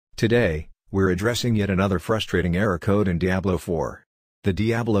Today, we're addressing yet another frustrating error code in Diablo 4. The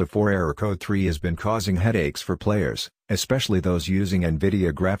Diablo 4 error code 3 has been causing headaches for players, especially those using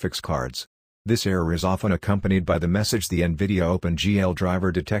Nvidia graphics cards. This error is often accompanied by the message the Nvidia OpenGL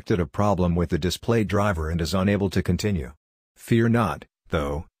Driver detected a problem with the display driver and is unable to continue. Fear not,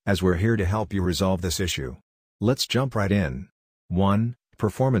 though, as we're here to help you resolve this issue. Let's jump right in. 1.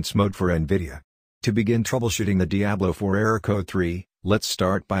 Performance mode for Nvidia. To begin troubleshooting the Diablo 4 error code 3, let's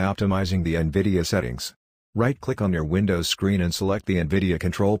start by optimizing the Nvidia settings. Right-click on your Windows screen and select the Nvidia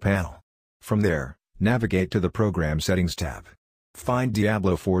control panel. From there, navigate to the Program Settings tab. Find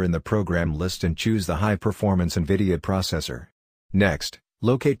Diablo 4 in the program list and choose the high-performance Nvidia processor. Next,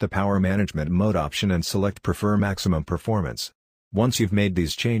 locate the Power Management mode option and select Prefer Maximum Performance. Once you've made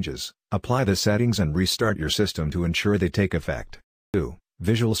these changes, apply the settings and restart your system to ensure they take effect. 2.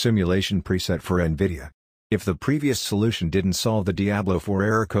 Visual Simulation preset for Nvidia. If the previous solution didn't solve the Diablo 4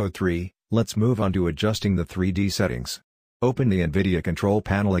 error code 3, let's move on to adjusting the 3D settings. Open the Nvidia control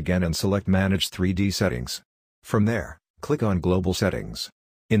panel again and select Manage 3D Settings. From there, click on Global Settings.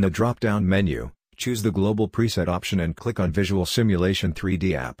 In the drop-down menu, choose the Global Preset option and click on Visual Simulation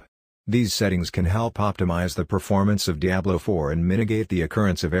 3D app. These settings can help optimize the performance of Diablo 4 and mitigate the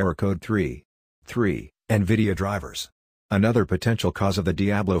occurrence of error code 3. 3. Nvidia drivers. Another potential cause of the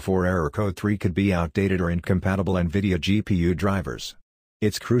Diablo 4 error code 3 could be outdated or incompatible Nvidia GPU drivers.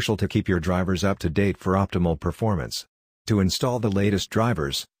 It's crucial to keep your drivers up to date for optimal performance. To install the latest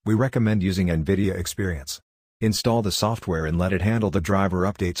drivers, we recommend using Nvidia Experience. Install the software and let it handle the driver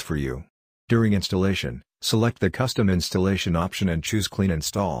updates for you. During installation, select the Custom Installation option and choose Clean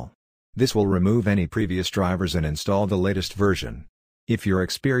Install. This will remove any previous drivers and install the latest version. If you're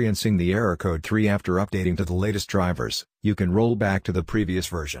experiencing the error code 3 after updating to the latest drivers, you can roll back to the previous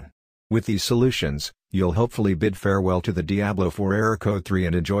version. With these solutions, you'll hopefully bid farewell to the Diablo 4 error code 3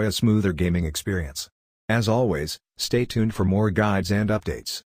 and enjoy a smoother gaming experience. As always, stay tuned for more guides and updates.